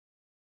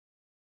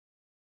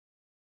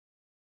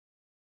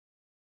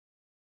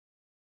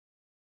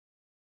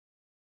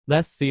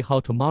Let's see how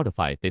to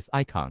modify this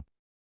icon.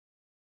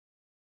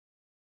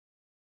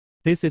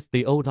 This is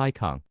the old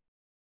icon.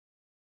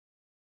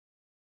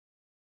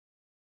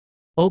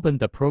 Open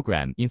the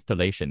program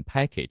installation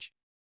package.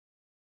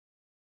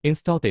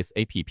 Install this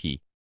app.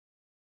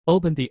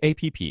 Open the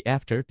app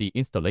after the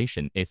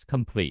installation is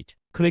complete.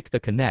 Click the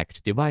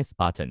Connect Device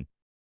button.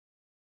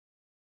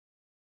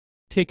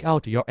 Take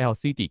out your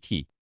LCD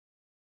key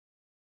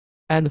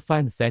and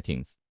find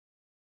Settings.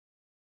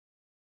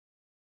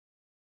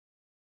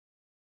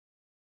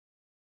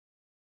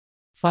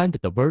 Find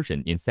the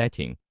version in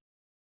Setting.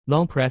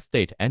 Long press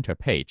Date Enter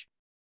page.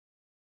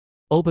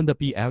 Open the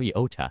BLE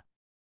OTA.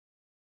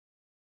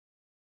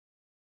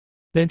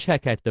 Then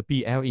check at the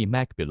BLE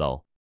Mac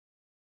below.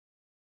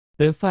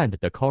 Then find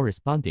the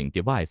corresponding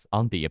device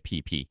on the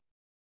app.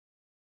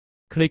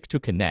 Click to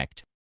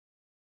connect.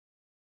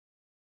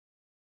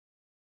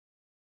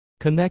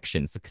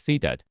 Connection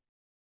succeeded.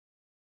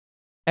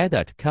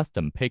 Edit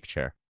custom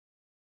picture.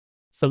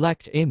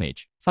 Select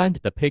image. Find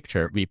the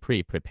picture we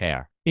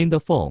prepare in the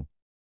phone.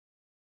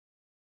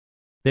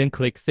 Then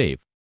click Save.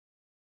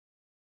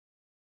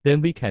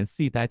 Then we can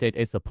see that it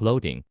is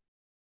uploading.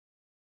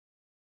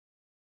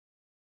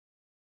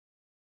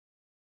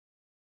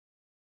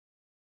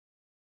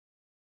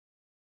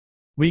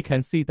 We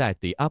can see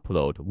that the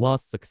upload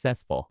was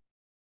successful.